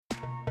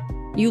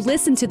You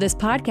listen to this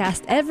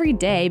podcast every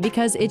day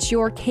because it's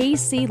your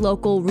KC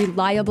local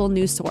reliable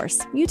news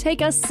source. You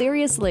take us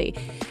seriously.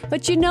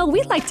 But you know,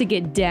 we like to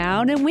get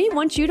down and we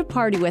want you to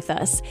party with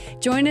us.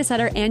 Join us at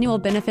our annual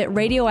benefit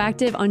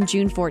Radioactive on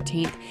June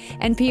 14th.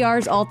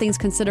 NPR's All Things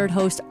Considered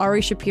host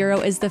Ari Shapiro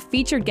is the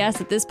featured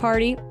guest at this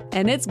party,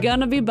 and it's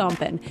gonna be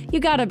bumping. You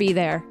gotta be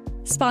there.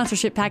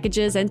 Sponsorship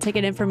packages and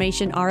ticket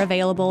information are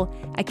available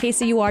at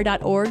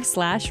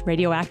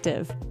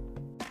kcur.org/radioactive.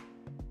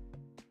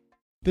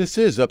 This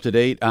is Up to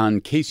Date on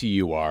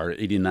KCUR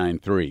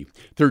 89.3.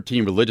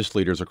 13 religious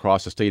leaders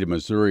across the state of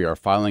Missouri are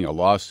filing a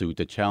lawsuit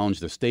to challenge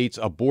the state's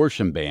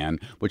abortion ban,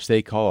 which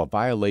they call a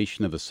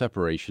violation of the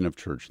separation of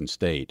church and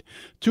state.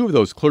 Two of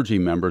those clergy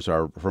members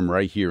are from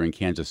right here in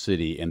Kansas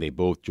City, and they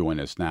both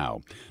join us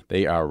now.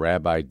 They are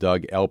Rabbi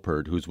Doug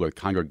Alpert, who's with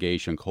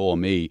Congregation Kol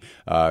Ami.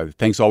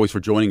 Thanks always for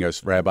joining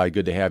us, Rabbi.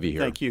 Good to have you here.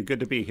 Thank you.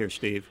 Good to be here,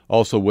 Steve.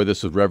 Also with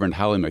us is Reverend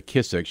Holly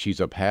McKissick. She's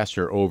a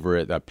pastor over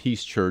at the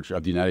Peace Church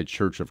of the United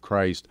Church of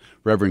Christ.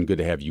 Reverend, good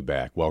to have you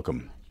back.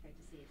 Welcome.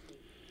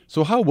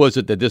 So how was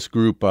it that this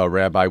group,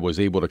 Rabbi, was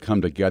able to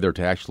come together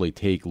to actually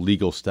take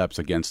legal steps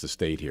against the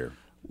state here?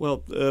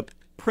 Well,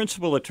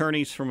 principal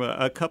attorneys from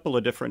a couple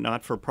of different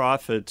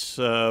not-for-profits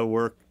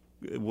were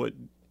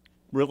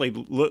really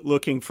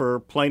looking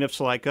for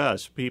plaintiffs like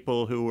us,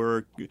 people who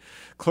were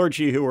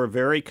clergy who were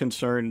very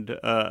concerned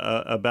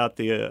about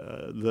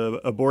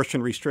the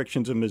abortion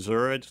restrictions in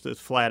Missouri. It's this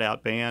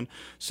flat-out ban.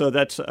 So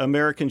that's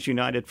Americans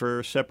United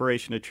for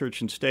Separation of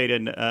Church and State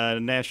and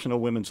National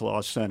Women's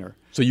Law Center.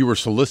 So you were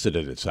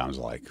solicited, it sounds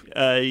like.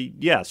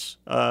 Yes,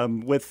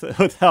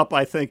 with help,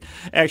 I think.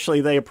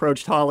 Actually, they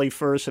approached Holly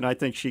first, and I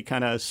think she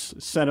kind of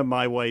sent them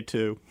my way,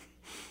 too.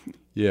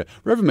 Yeah.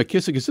 Reverend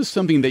McKissick, is this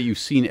something that you've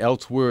seen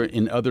elsewhere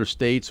in other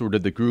states, or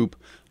did the group,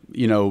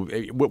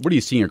 what are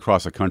you seeing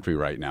across the country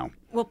right now?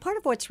 Well, part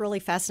of what's really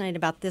fascinating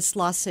about this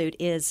lawsuit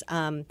is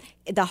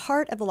the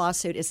heart of the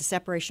lawsuit is the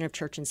separation of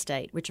church and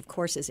state, which, of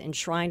course, is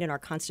enshrined in our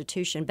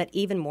Constitution. But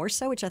even more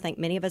so, which I think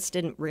many of us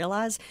didn't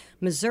realize,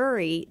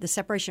 Missouri, the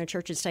separation of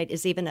church and state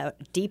is even a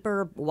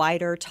deeper,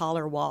 wider,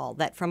 taller wall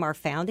that from our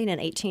founding in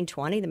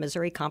 1820, the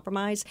Missouri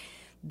Compromise,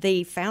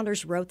 the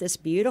founders wrote this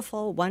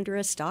beautiful,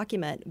 wondrous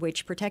document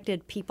which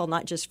protected people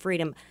not just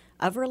freedom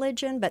of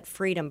religion, but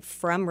freedom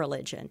from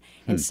religion.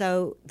 And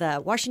so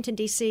the Washington,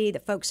 D.C., the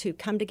folks who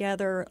come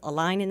together,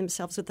 aligning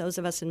themselves with those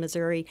of us in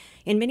Missouri,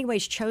 in many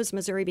ways chose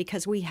Missouri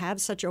because we have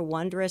such a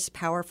wondrous,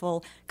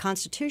 powerful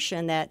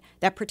Constitution that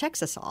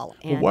protects us all.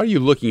 Well, why are you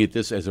looking at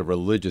this as a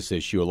religious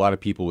issue? A lot of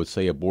people would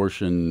say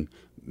abortion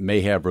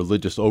may have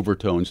religious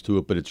overtones to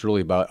it, but it's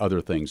really about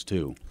other things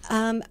too.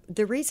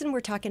 The reason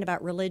we're talking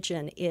about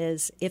religion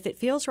is if it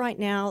feels right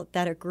now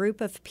that a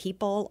group of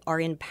people are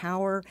in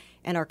power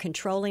and are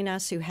controlling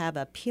us who have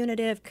a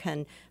punitive,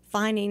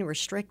 confining,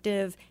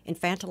 restrictive,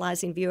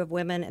 infantilizing view of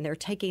women, and they're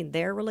taking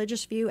their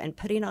religious view and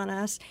putting on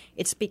us,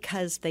 it's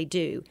because they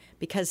do.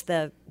 Because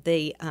the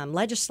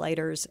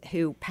legislators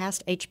who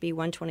passed HB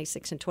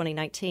 126 in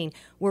 2019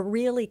 were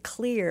really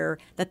clear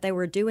that they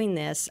were doing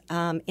this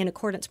in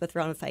accordance with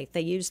their own faith.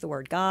 They used the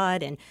word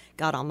God and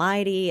God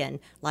Almighty and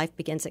life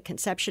begins at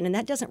conception, and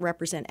that doesn't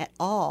represent at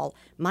all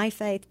my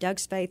faith,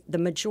 Doug's faith. The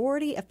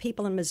majority of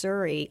people in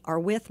Missouri are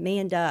with me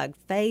and Doug,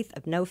 faith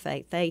of no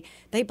faith. They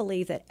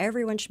believe that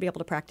everyone should be able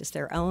to practice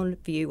their own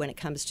view when it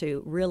comes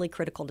to really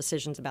critical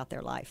decisions about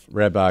their life.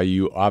 Rabbi,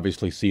 you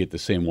obviously see it the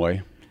same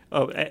way.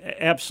 Oh,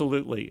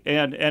 absolutely.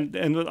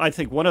 And I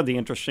think one of the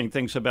interesting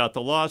things about the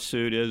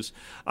lawsuit is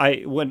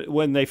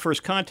when they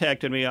first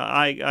contacted me,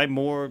 I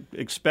more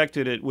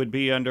expected it would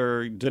be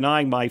under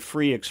denying my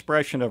free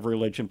expression of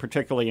religion,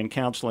 particularly in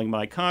counseling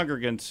my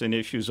congregants in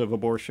issues of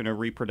abortion or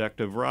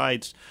reproductive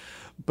rights.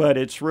 But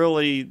it's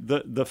really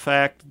the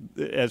fact,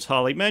 as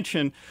Holly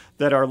mentioned,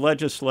 that our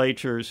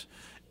legislatures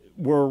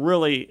were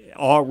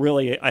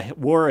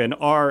and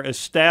are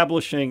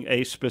establishing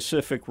a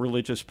specific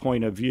religious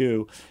point of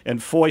view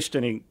and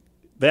foisting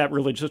that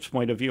religious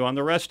point of view on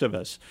the rest of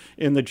us.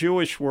 In the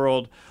Jewish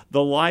world,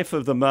 the life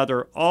of the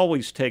mother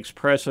always takes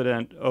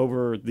precedent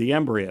over the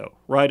embryo,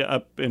 right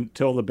up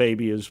until the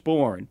baby is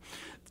born.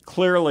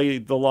 Clearly,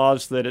 the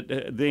laws that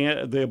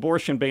the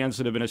abortion bans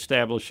that have been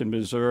established in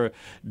Missouri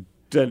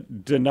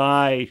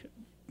deny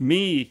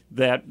me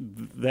that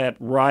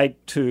right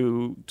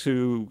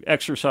to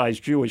exercise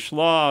Jewish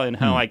law and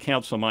how I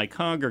counsel my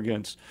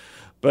congregants.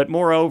 But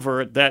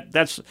moreover,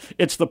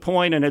 it's the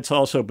point, and it's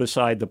also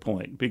beside the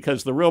point,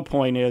 because the real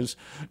point is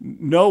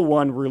no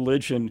one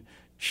religion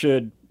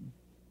should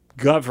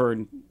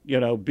govern,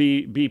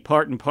 be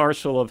part and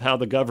parcel of how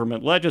the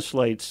government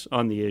legislates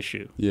on the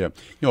issue. Yeah.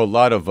 A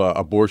lot of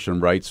abortion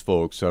rights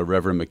folks,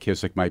 Reverend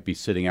McKissick, might be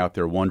sitting out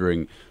there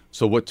wondering,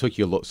 so what took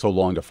you so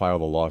long to file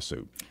the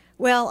lawsuit?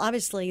 Well,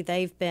 obviously,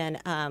 they've been,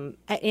 and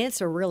it's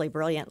a really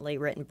brilliantly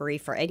written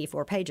brief for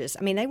 84 pages.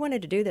 I mean, they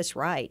wanted to do this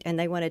right, and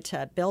they wanted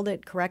to build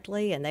it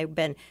correctly, and they've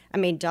been, I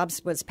mean,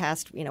 Dobbs was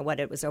passed,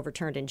 it was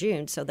overturned in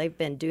June, so they've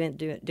been doing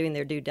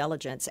their due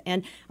diligence.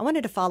 And I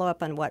wanted to follow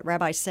up on what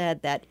Rabbi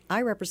said, that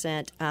I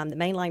represent the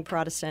mainline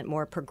Protestant,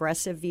 more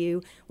progressive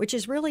view, which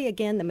is really,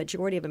 again, the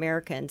majority of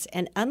Americans.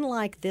 And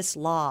unlike this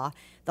law,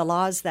 the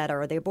laws that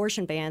are the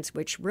abortion bans,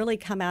 which really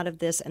come out of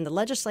this, and the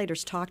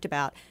legislators talked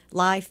about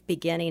life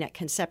beginning at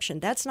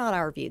conception. That's not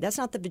our view. That's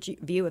not the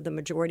view of the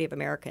majority of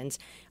Americans.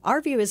 Our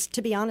view is,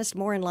 to be honest,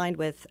 more in line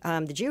with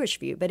the Jewish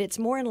view, but it's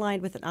more in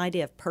line with an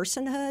idea of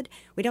personhood.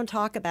 We don't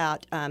talk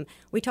about,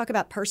 we talk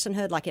about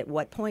personhood, like at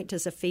what point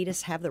does a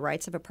fetus have the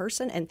rights of a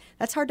person? And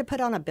that's hard to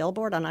put on a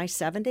billboard on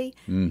I-70,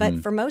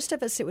 but for most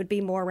of us, it would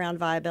be more around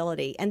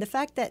viability. And the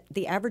fact that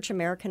the average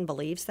American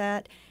believes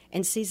that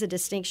and sees a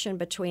distinction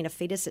between a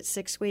fetus at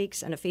 6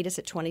 weeks and a fetus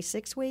at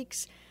 26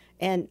 weeks.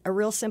 And a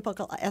real simple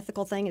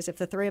ethical thing is if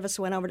the three of us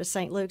went over to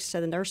St. Luke's to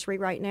the nursery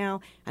right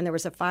now and there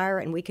was a fire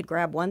and we could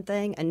grab one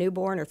thing, a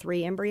newborn or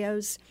 3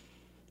 embryos,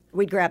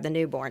 we'd grab the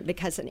newborn,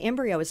 because an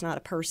embryo is not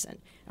a person.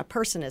 A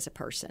person is a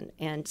person.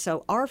 And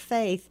so our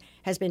faith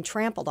has been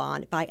trampled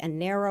on by a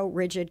narrow,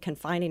 rigid,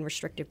 confining,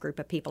 restrictive group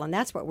of people, and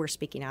that's what we're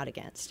speaking out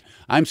against.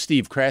 I'm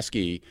Steve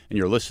Kraske, and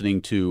you're listening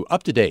to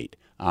Up to Date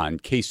on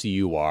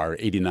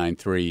KCUR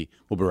 89.3.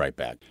 We'll be right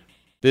back.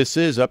 This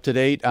is Up to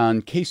Date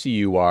on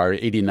KCUR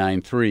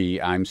 89.3.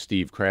 I'm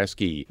Steve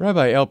Kraske.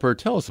 Rabbi Alpert,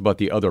 tell us about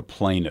the other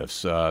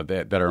plaintiffs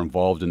that are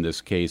involved in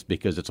this case,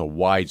 because it's a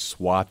wide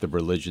swath of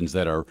religions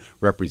that are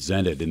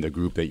represented in the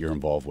group that you're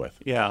involved with.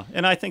 Yeah,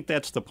 and I think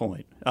that's the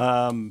point.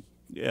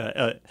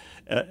 The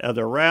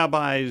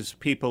rabbis,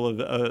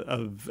 people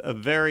of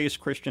various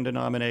Christian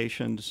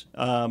denominations,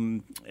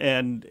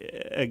 and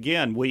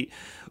again,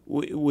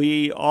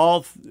 we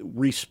all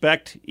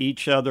respect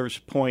each other's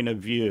point of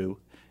view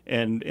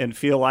and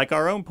feel like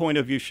our own point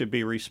of view should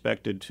be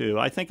respected too.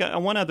 I think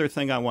one other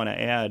thing I want to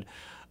add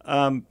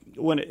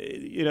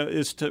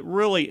is to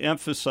really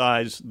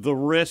emphasize the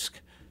risk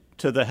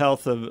to the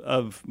health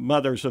of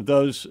mothers, of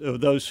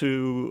those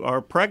who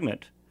are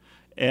pregnant,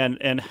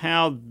 and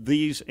how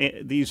these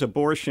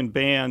abortion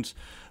bans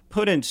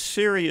put in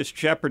serious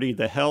jeopardy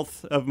the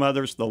health of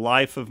mothers, the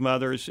life of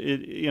mothers.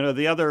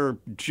 The other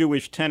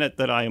Jewish tenet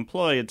that I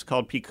employ, it's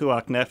called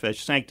pikuach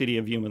nefesh, sanctity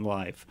of human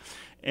life,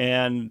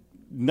 and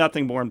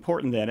nothing more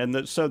important than.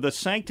 And so the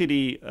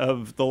sanctity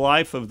of the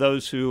life of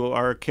those who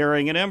are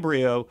carrying an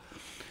embryo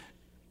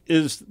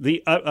is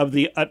of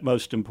the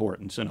utmost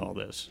importance in all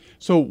this.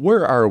 So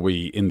where are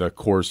we in the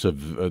course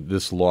of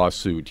this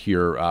lawsuit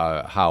here,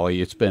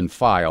 Holly? It's been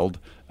filed,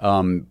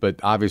 but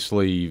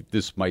obviously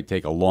this might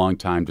take a long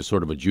time to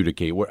sort of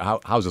adjudicate.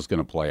 How's this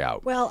going to play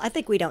out? Well, I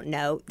think we don't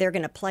know. They're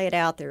going to play it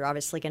out. They're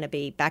obviously going to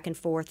be back and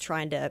forth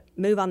trying to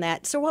move on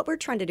that. So what we're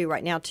trying to do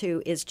right now,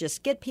 too, is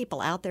just get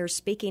people out there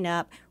speaking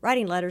up,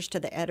 writing letters to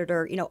the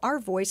editor. Our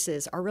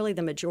voices are really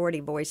the majority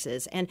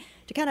voices. And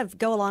to kind of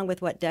go along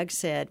with what Doug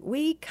said,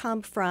 we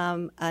come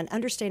from an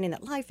understanding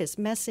that life is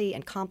messy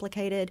and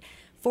complicated.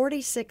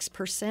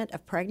 46%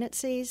 of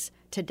pregnancies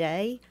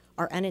today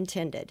are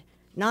unintended.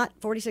 Not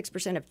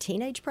 46% of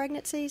teenage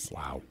pregnancies.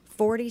 Wow.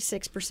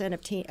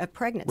 46% of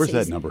pregnancies. Where's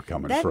that number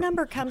coming from? That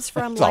number comes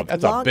from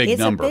that's a big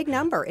number. It's a big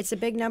number. It's a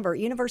big number.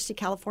 University of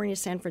California,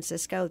 San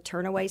Francisco,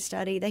 Turnaway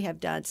study, they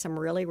have done some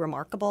really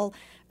remarkable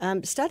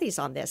studies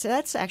on this. So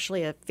that's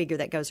actually a figure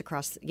that goes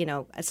across,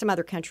 some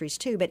other countries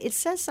too. But it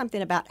says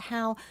something about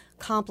how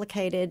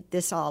complicated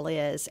this all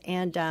is.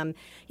 And,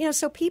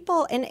 so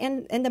people,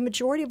 and the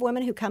majority of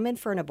women who come in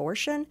for an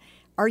abortion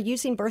are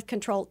using birth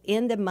control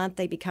in the month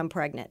they become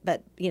pregnant.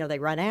 But, they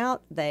run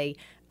out, they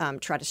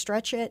try to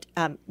stretch it.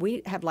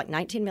 We have like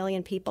 19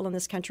 million people in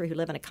this country who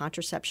live in a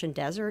contraception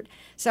desert.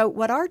 So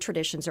what our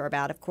traditions are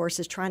about, of course,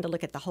 is trying to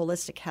look at the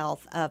holistic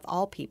health of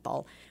all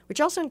people, which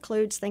also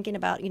includes thinking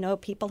about,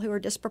 people who are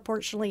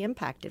disproportionately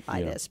impacted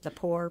by this, the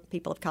poor,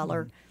 people of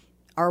color.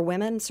 Our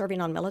women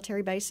serving on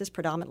military bases,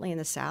 predominantly in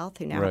the South,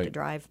 who now have to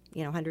drive,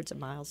 hundreds of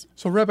miles.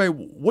 So, Rabbi,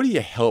 what do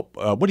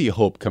you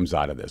hope comes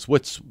out of this?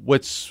 What's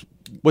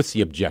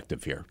the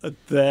objective here?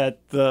 That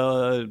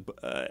the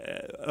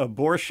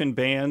abortion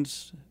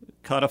bans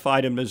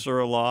codified in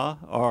Missouri law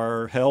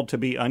are held to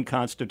be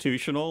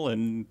unconstitutional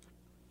and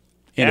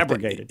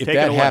abrogated. If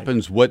that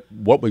happens, what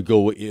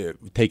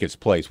would take its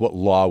place? What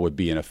law would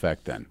be in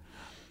effect then?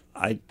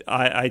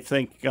 I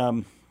think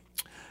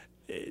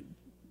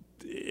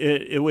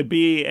it would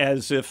be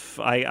as if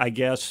I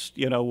guess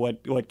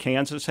what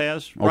Kansas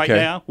has right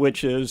now,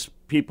 which is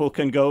people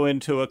can go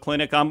into a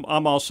clinic. I'm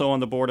also on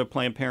the board of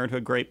Planned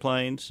Parenthood Great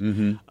Plains,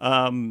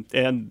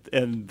 and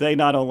they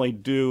not only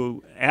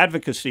do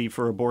advocacy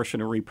for abortion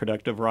and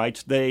reproductive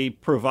rights, they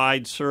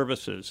provide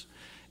services,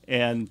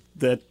 and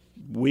that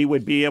we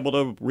would be able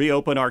to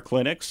reopen our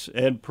clinics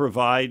and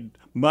provide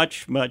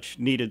much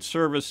needed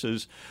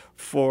services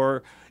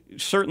for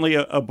certainly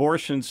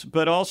abortions,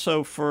 but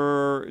also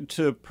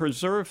to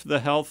preserve the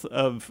health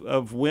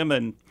of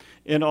women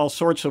in all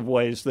sorts of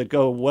ways that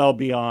go well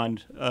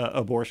beyond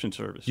abortion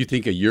service. Do you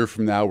think a year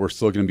from now we're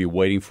still going to be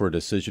waiting for a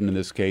decision in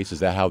this case?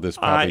 Is that how this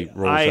probably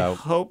rolls out? I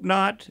hope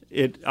not.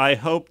 I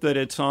hope that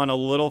it's on a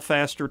little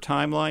faster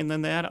timeline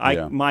than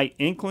that. My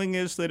inkling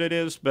is that it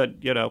is, but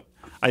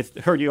I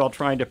heard you all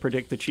trying to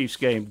predict the Chiefs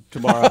game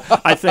tomorrow.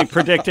 I think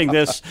predicting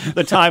the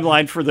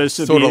timeline for this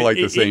would sort be of like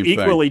the same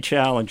equally thing.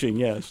 Challenging,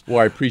 yes. Well,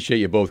 I appreciate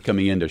you both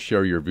coming in to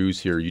share your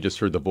views here. You just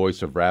heard the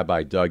voice of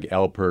Rabbi Doug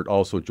Alpert.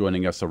 Also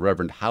joining us, the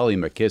Reverend Holly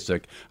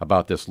McKissick,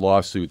 about this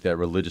lawsuit that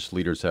religious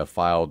leaders have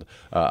filed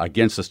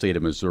against the state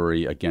of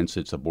Missouri, against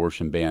its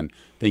abortion ban.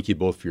 Thank you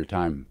both for your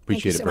time.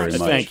 Appreciate it very much.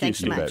 Thank you Thanks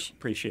so much.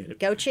 Appreciate it.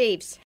 Go Chiefs.